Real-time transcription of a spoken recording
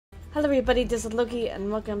Hello everybody, this is Loki and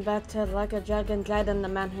welcome back to Like a Dragon Gaiden, the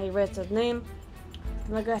man who erased his name.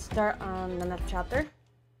 We're going to start on the next chapter.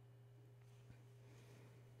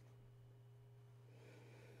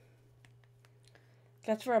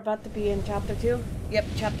 Guess we're about to be in chapter 2? Yep,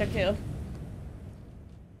 chapter 2.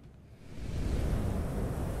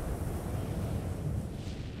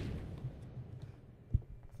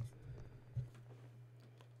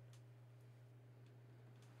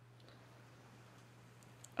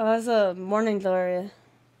 Oh, that's a morning glory.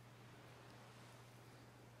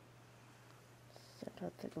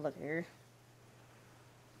 Let's take a look here.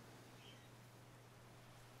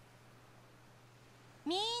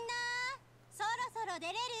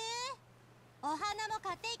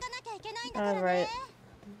 Alright.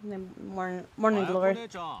 Morning glory.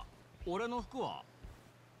 俺の服は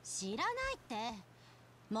知らないって。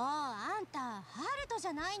もうあんたハルトじ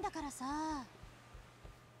ゃないんだからさ。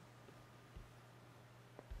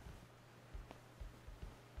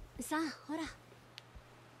さあほら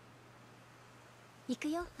行く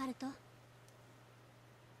よハルト。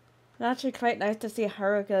 It's actually quite nice to see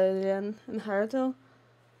Haruka again and Haruto.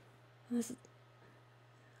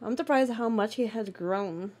 I'm surprised how much he has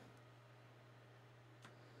grown.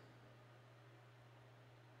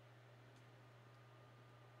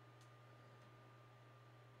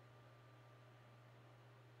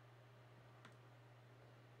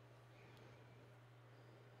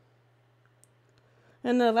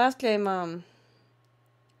 In the last game,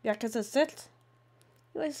 Yakuza 6,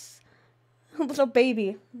 he was a little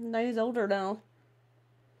baby. Now he's older now.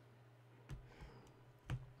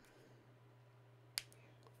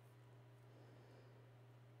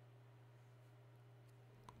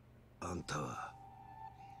 あんたは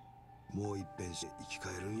もう一遍して生き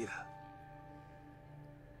返るんや。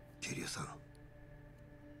桐生さん、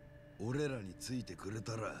俺らについてくれ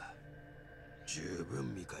たら十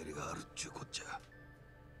分見返りがあるっちゅうこっちゃ。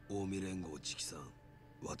近江連合直参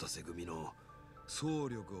渡瀬組の総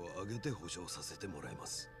力を上げて保証させてもらいま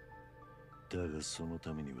す。だがその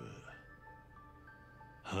ためには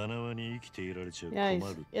花輪に生きていられちゃ困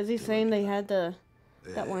る。Is he saying they had to?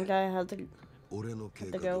 That one guy had to. 俺の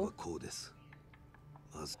計画はこうです。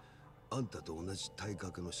まずあんたと同じ体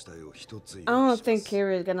格の死体を一つ。I don't think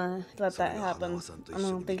Kira is gonna let that happen. I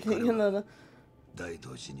don't think he's gonna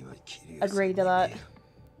agree to that.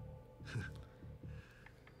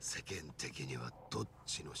 世間的にはどっ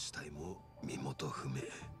ちの死体も身元不明。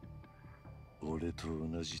俺と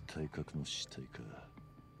同じ体格の死体か。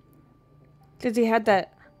Because he had that.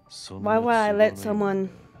 Why would I let someone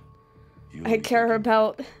I care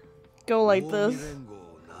about go like this?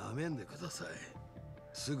 なめんでください。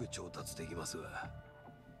すぐ調達できますわ。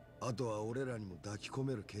あとは俺らにも抱き込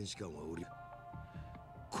める検視官はおり。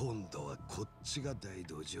今度はこっちが大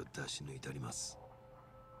道寺を出し抜いたります。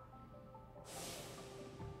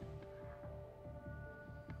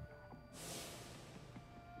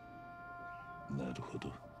なるほど。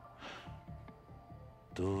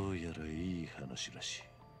どうやらいい話らしい。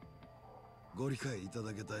ご理解いた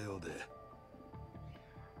だけたようで。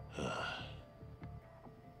あ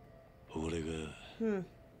あ。俺が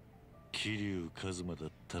桐生一馬だ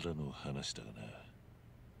ったらの話だが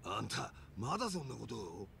な。あんたまだそんなこと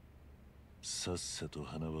を？さっさと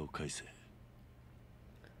花輪を返せ。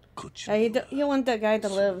こっち。He wanted that guy to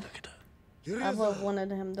live. I would have wanted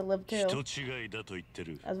him to live too. 人違いだと言って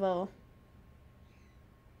る。 As well.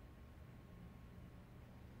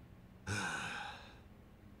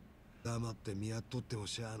 黙って見やっとっても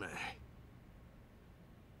しゃあない。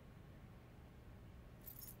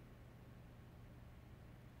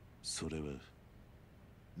それは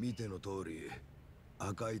見ての通り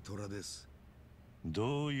赤い虎です。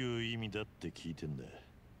どういう意味だって聞いてんだ。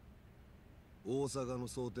大阪の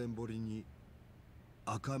蒼天堀に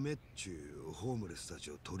akameっちゅうホームレスたち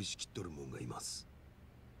を取り仕切っとるもんがいます。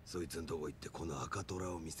そいつんとこ行ってこの赤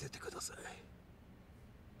虎を見せてください。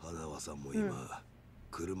花輪さんも今、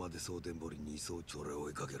車で蒼天堀に移送それを追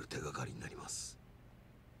いかける手がかりになります。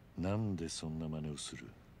なんでそんな真似をする？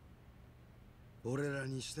俺ら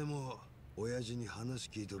にしても親父に話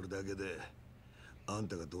聞いとるだけであん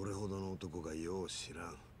たがどれほどの男かよう知ら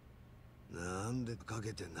ん。なんでか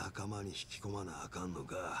けて仲間に引き込まなあかんの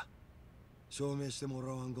か証明してもら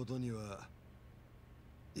わんことには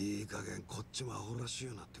いい加減こっちもアホらしいよ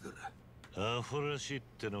うになってくる。アホらしいっ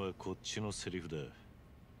てのはこっちのセリフだ。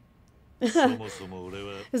そもそも俺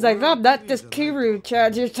は He's like, I'm not this Kiru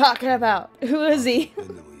Chad you're talking about. Who is he?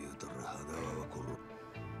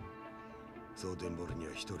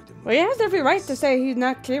 Well, he has every right to say he's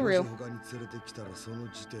not Kiru.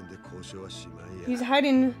 He's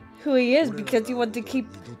hiding who he is because he wants to keep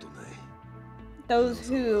those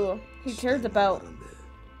who he cares about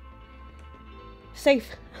safe.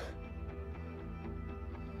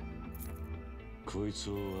 こいつ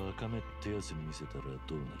を赤目ってやつに見せたら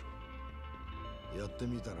どうなる？やって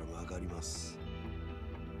みたらわかります。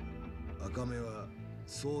赤目は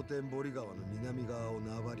蒼天堀川の南側を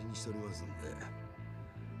縄張りにしておりますんで、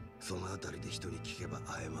その辺りで人に聞けば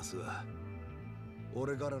会えますわ。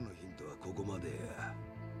俺からのヒントはここまでや。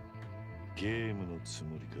ゲームのつ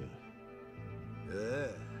もりか。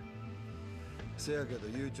ええ。せやけど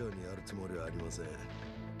悠長にやるつもりはありません。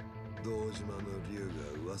堂島の竜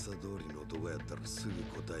が噂通りの男やったらすぐ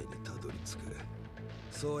答えにたどり着く。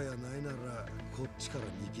そうやないならこっちから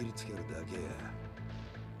握りつけるだけ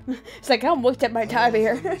や。It's like I'm wasting my time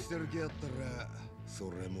here. してる気やったらそ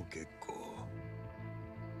れも結構。好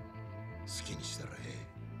きにしたらええ。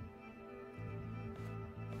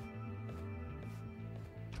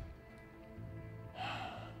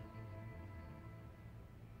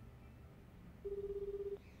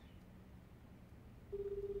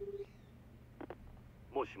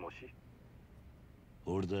もしもし。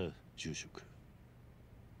俺だ、住職。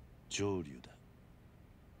上流だ。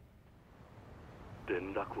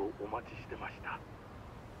連絡をお待ちしてました。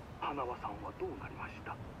花輪さんはどうなりまし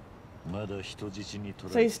た？まだ人質に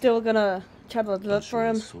取 So られ he's still gonna try to look for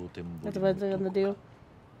him? 蒼天 That's 堀 what they're の gonna do?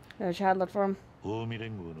 They're gonna try to look for him? 近江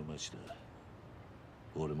連合の町だ。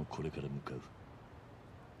俺もこれから向かう。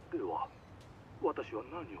では、私は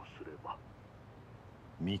何をすれば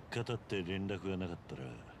3日経って連絡がなかったら、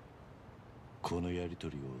このやりと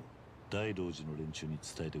りを大道寺の連中に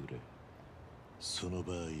伝えてくれ。その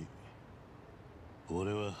場合、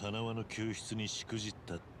俺は花輪の救出にしくじっ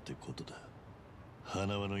たってことだ。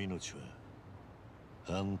花輪の命は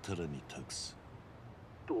あんたらに託す。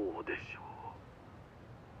どうでしょ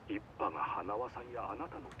う。一派が花輪さんやあな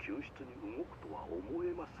たの救出に動くとは思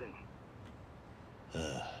えません。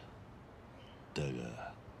ああ、だ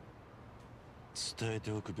が伝え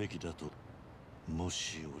ておくべきだと。も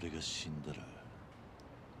し俺が死んだら、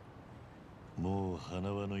もう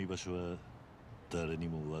花輪の居場所は誰に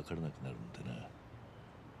も分からなくなるんだな。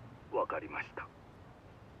わかりました。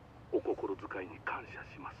お心遣いに感謝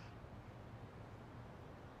します。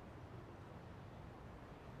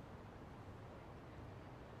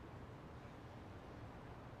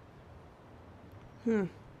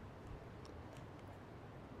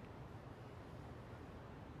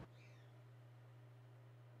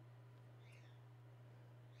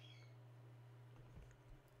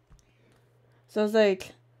So it's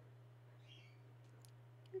like,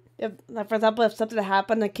 if, like for example, if something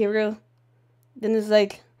happened to Kiryu, then it's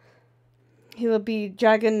like he would be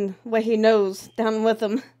dragging what he knows down with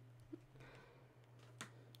him.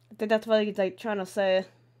 I think that's what he's like trying to say.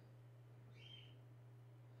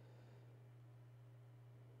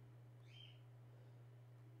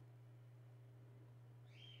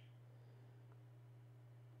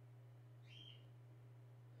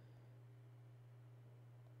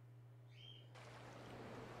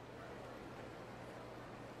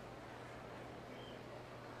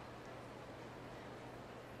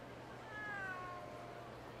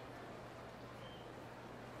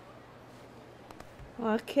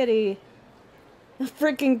 Oh, kitty. A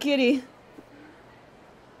freaking kitty.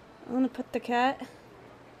 I want to pet the cat.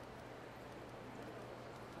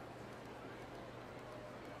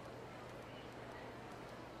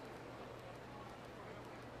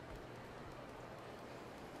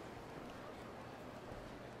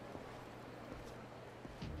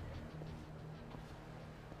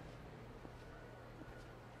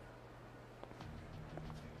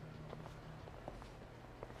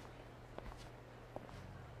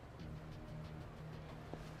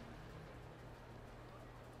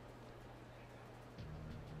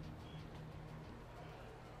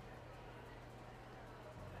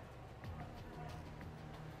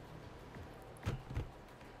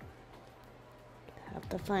 Have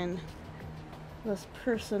to find this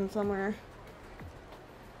person somewhere.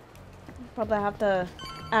 Probably have to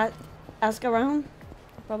ask around.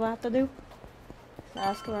 Probably have to do.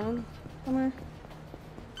 Ask around somewhere.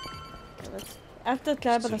 Okay, let's ask this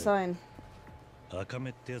guy by the sign. 赤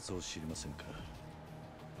目ってやつを知りませんか？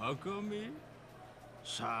赤目？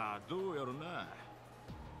さあどうやろな。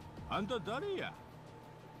あんた誰や？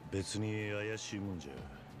別に怪しいもんじゃ。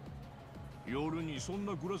夜にそん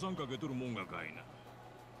なグラサンかけとるもんがかいな。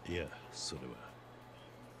いや、それ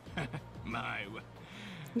は。前は。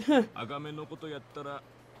赤目のことやったら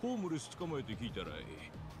ホームレス捕まえて聞いたらいい。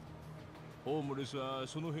ホームレスは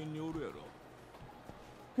その辺におるやろ。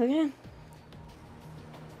Okay.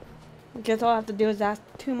 I guess all I have to do is ask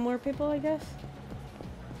 2 more people, I guess.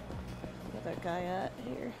 Where's that guy at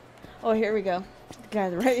here? Oh, here we go. The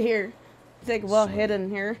guy's right here. It's like well hidden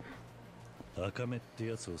here. akameって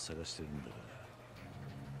やつを探してるんだ。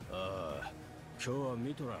ああ、今日は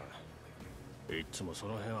見とらん。いつもそ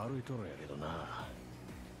の辺歩いとるんやけどな。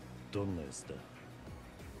どんなやつだ？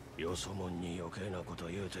よそもんに余計なこと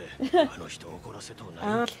言うて、あの人怒らせとうな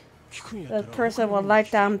い。聞くんやったら The person will like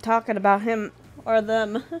that I'm talking about him or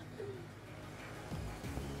them.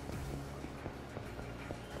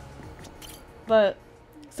 But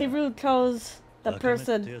Siru calls the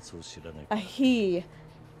person a he.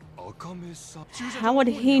 How would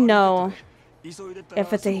he know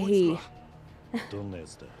if it's a he? どんなや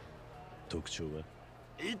つだ？特徴は？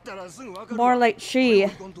 More like she.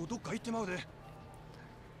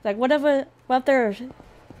 Like what if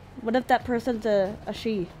that person's a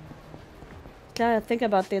she? Gotta think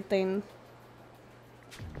about that thing.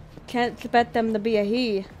 Can't expect them to be a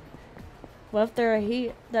he. What if they're a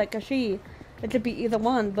he, like a she? It could be either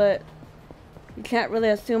one, but you can't really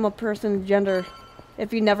assume a person's gender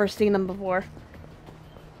if you've never seen them before.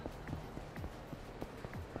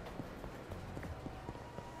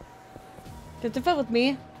 Because if it was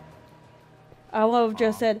me, I would have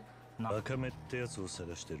just said, akameってやつを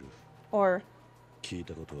探してる。 or 聞い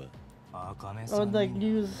たことは？ I would like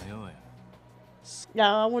use,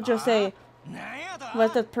 yeah, I would just say,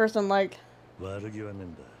 what's this person like? 悪気はねえ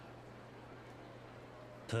んだ。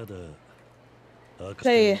ただ、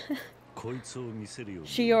Say こいつを見せるように。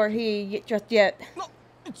 she or he just yet.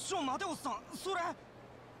 ちょ待ておっさん、それ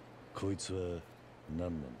こいつは何な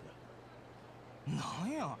んだ？な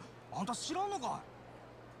んや、あんた知らんのか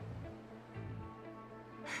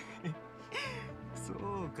いそ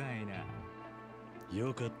うかいな。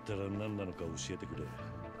よかったら何なのか教えてくれ。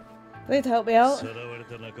 Please help me out. さらわれ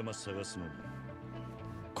た仲間探すのに、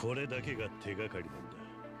これだけが手がかり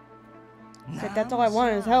なんだ。 Like, that's all I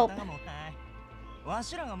want is help. わ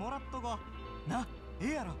しらがもらっとこな、え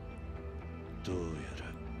えやろ。どうやら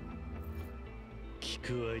聞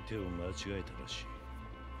く相手を間違えたらしい。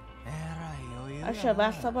えらい余裕 I should have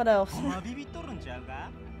asked someone else. お前ビビっとるんちゃう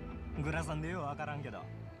か。グラさんでようわからんけど。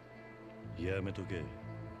やめとけ。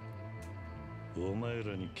お前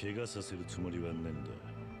らに怪我させるつもりはねえんだ。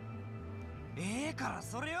ええから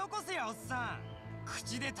それよこせやおっさん。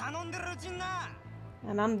口で頼んでるうちにな。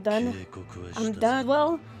 And I'm done. 警告は I'm したぜ。 done.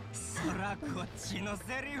 Well, そらこっちのセ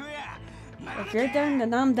リフや。 if you're done, then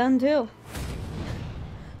I'm done too.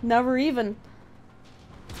 Never even.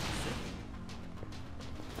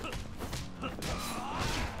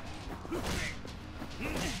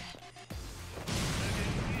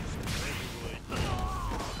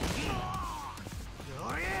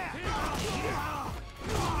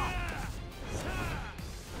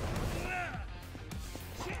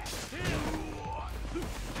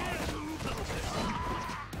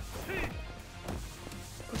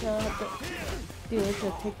 All I have to do is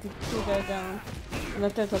just take the two guys down.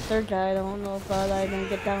 Unless there's a third guy, I don't know if I didn't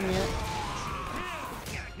get down yet.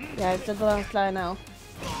 Yeah, it's the last guy now.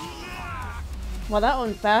 Well, that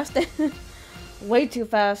one's fast. Way too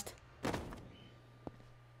fast.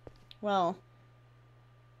 Well.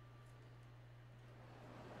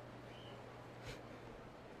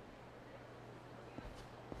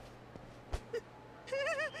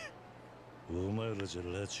 お前らじゃ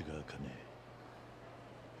拉致が開かねえ。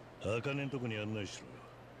開かねえとこに案内し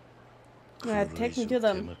ろ。 Yeah, take me to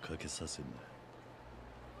them. 手間かけさせんな。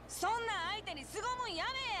そんな相手に凄むんやめ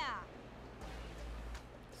や。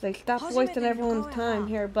 It's like, stop wasting everyone's time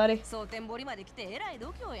here, buddy. 蒼天堀まで来てえらい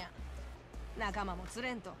度胸やん。仲間も連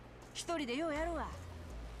れんと一人でようやるわ。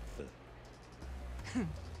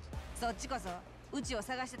そっちこそうちを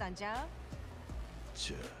探してたんちゃう？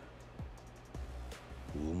じゃあ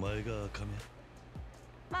お前が赤目？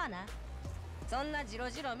まあな。そんなジロ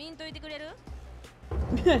ジロ見んといてくれる？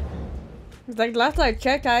 It's like, last I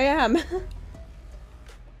checked, I am. It's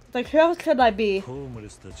like, who else could I be? ホームレ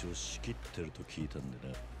スたちを仕切ってると聞いたんで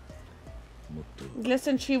な。もっと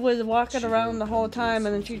Listen, she was walking around the whole time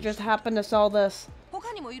and then she just happened to saw this.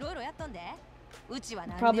 他にもいろいろやったんで。うちは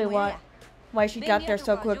何 Probably でもいいや。 why she got there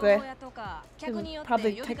so quickly. She was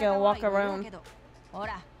probably taking a walk around. ほ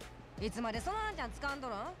ら、いつまでそのあんちゃん掴んど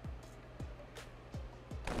るん？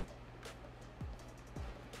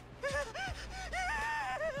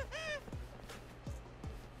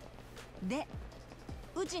で、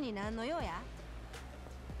うちに何の用や？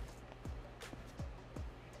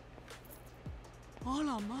あ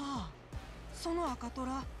らまあ、その赤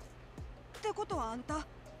虎ってことはあんた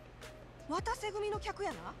渡瀬組の客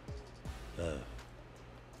やな。ああ、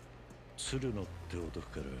鶴野って男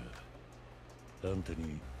からあんた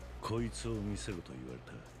にこいつを見せろと言われ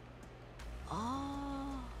た。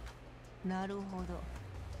ああ、なるほど。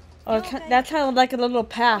Oh, that's kind of like a little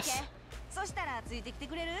pass. そしたらついてきて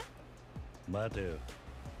くれる？待てよ。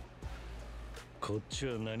こっち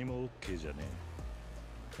は何も OK じゃね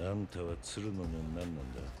え。あんたは鶴野の何なん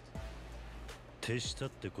だ？手下っ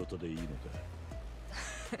てことでいいのか？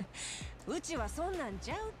うちはそんなん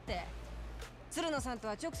ちゃうって。鶴野さんと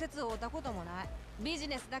は直接会うたこともない。ビジ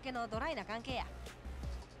ネスだけのドライな関係や。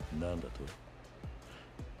なんだと？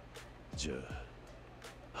じゃ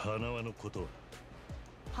あ花輪のことは？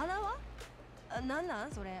花輪？なんな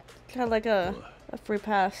んそれ？ Kind of like a free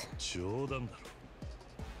pass. 冗談だろ。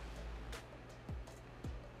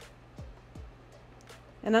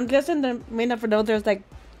And I'm guessing they may never know there's like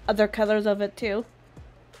other colors of it too.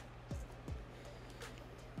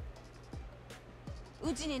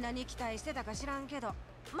 うちに何期待してたか知らんけど、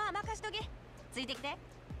まあ任しとけ。ついてきて。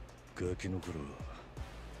ガキの頃、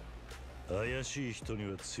怪しい人に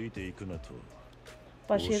はついていくなと。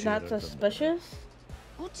But she's not suspicious?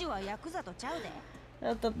 うちはヤクザとちゃうで。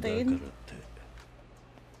That's the だからっ thing. て、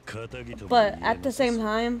仇とも But 言え at the なさ same そう。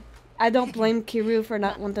 time, I don't blame Kiru for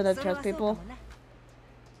not wanting to trust people.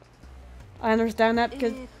 I understand that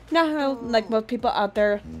because not how like most people out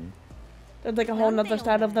there, there's like a whole nother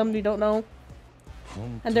side of them you don't know.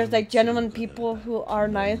 And there's like genuine people who are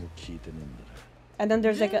nice, and then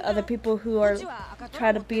there's like other people who are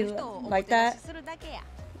try to be like that,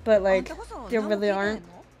 but like they really aren't.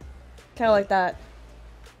 Kind of like that.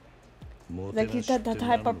 Like he's the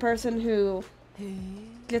type of person who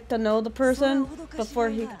gets to know the person before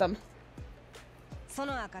he hits them. そ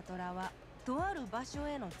の赤虎はとある場所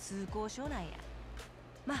への通行証なんや。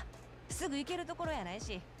まあすぐ行けるところやない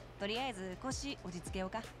し、とりあえず腰落ち着けよう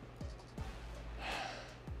か。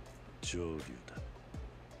上流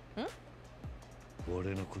だ。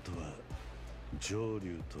俺のことは上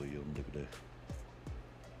流と呼んでくれ。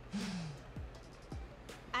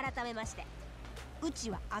改めまして、うち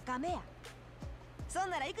は赤目や。そん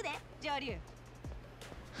なら行くで、上流。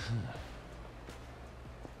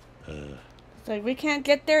It's like we can't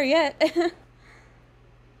get there yet.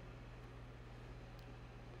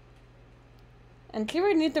 And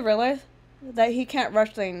Kira needs to realize that he can't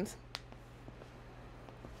rush things.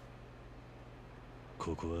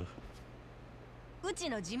 ここはうち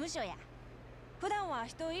の事務所や。普段は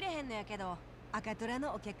人入れへんのやけど、赤虎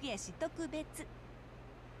のお客やし特別。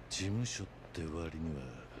事務所って割には。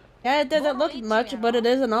Yeah, it doesn't look much, but it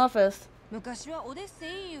is an office. 昔はオデッセイ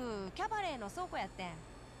いうキャバレーの倉庫やってん。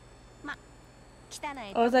ま、汚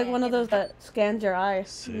い。Oh, it's like one of those that scans your eye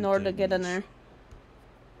in order to get in there.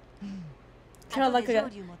 Kind of like where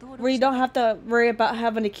you don't have to worry about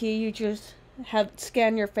having a key, you just have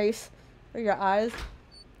scan your face or your eyes.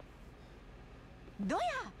 どや、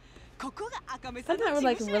ここが赤目 I さん thought の it was 事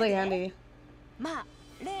like 務所 really やで。 handy. まあ、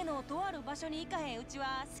例のとある場所に行かへんうち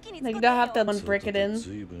は好きに Like 使 you って don't よ。 have to break it in,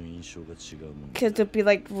 随分印象が違うもんだ。 because it'd be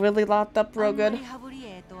like really locked up real あんま good. り羽振り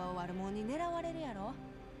ええとは悪者に狙われるやろ。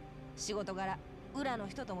仕事柄、裏の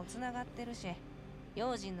人ともつながってるし、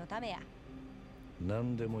用心のためや。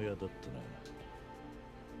何でも嫌だったな。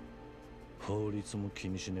法律も気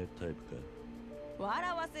にしねえタイプか。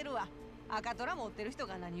笑わせるわ。赤虎持ってる人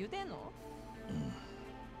が何言うてんの？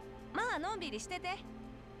まあのんびりしてて。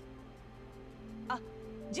あ、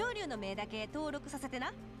上流の名だけ登録させて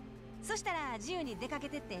な。そしたら自由に出かけ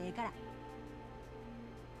てってええから。よ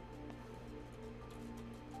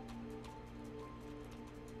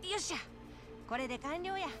っしゃ、これで完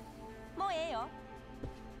了や。もうええよ。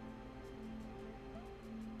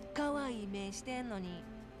可愛い目してんのに、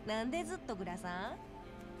なんでずっとグラさ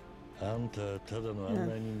ん？あんたはただの案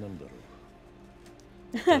内人なんだろ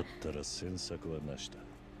う。だったら詮索はなしだ。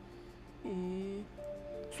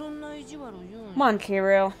そんな意地悪言うん？ Come on,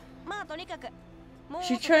 Kirill. まあとにかく、もう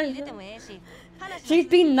She 外に tries. 出てもええし、話 She's の being 続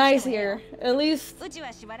き nice してもええよ。 here. At least うち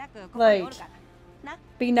はしばらくここにおるからな。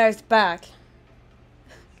 be nice back.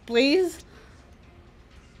 Please?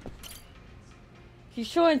 She's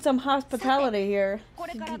showing some hospitality here.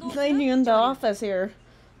 She's letting you in the office here.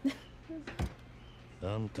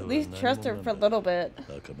 あんた At は least trust her for a little bit.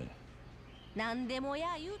 赤目。なんでも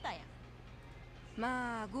や言うたやん。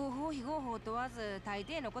まあ合法非合法問わず大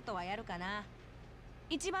抵のことはやるかな。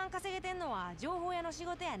一番稼げてんのは情報屋の仕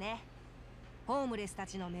事やね。ホームレスた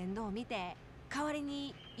ちの面倒を見て代わり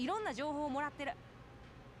にいろんな情報をもらってる。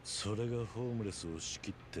それがホームレスを仕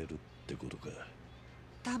切ってるってことか。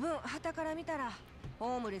多分傍から見たら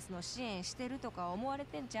ホームレスの支援してるとか思われ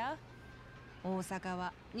てんちゃう？大阪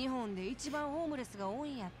は日本で一番ホームレスが多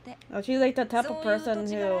いんやって。 Oh, she's like the type of person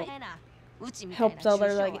who helps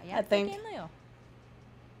others, like, I think.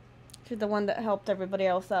 She's the one that helped everybody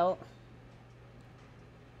else out.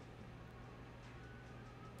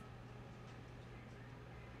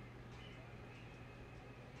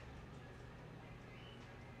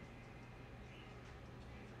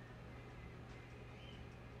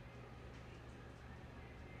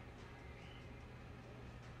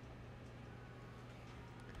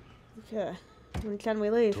 Okay. When can we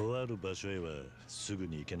leave? とある場所へはすぐ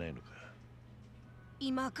に行けないのか。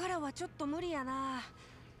今からはちょっと無理やな。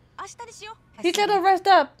明日にしよう。 He's gotta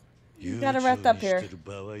rest up. He's gotta rest up 悠長 here. にしてる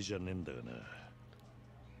場合じゃねえんだがな。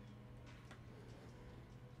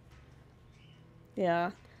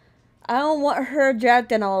Yeah. I don't want her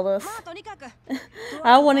dragged in all this. まあとにかく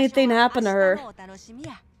I don't want anything to happen to her. 明日のお楽しみ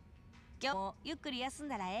や。今日もゆっくり休ん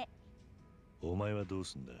だらええ。お前はどう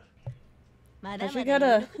すんだ。まだ But ま you だ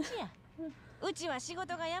gotta, いる口や。うちは仕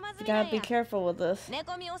事が山積 you みな gotta ん be や。 careful with this. 寝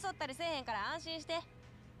込み襲ったりせえへんから安心して。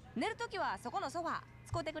寝るときはそこのソファー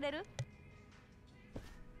使ってくれる？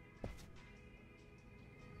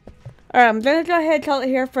 Alright, I'm gonna go ahead and call it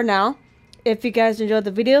here for now. If you guys enjoyed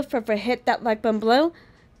the video, feel free to hit that like button below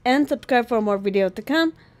and subscribe for more videos to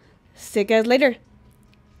come. See you guys later.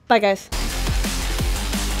 Bye guys.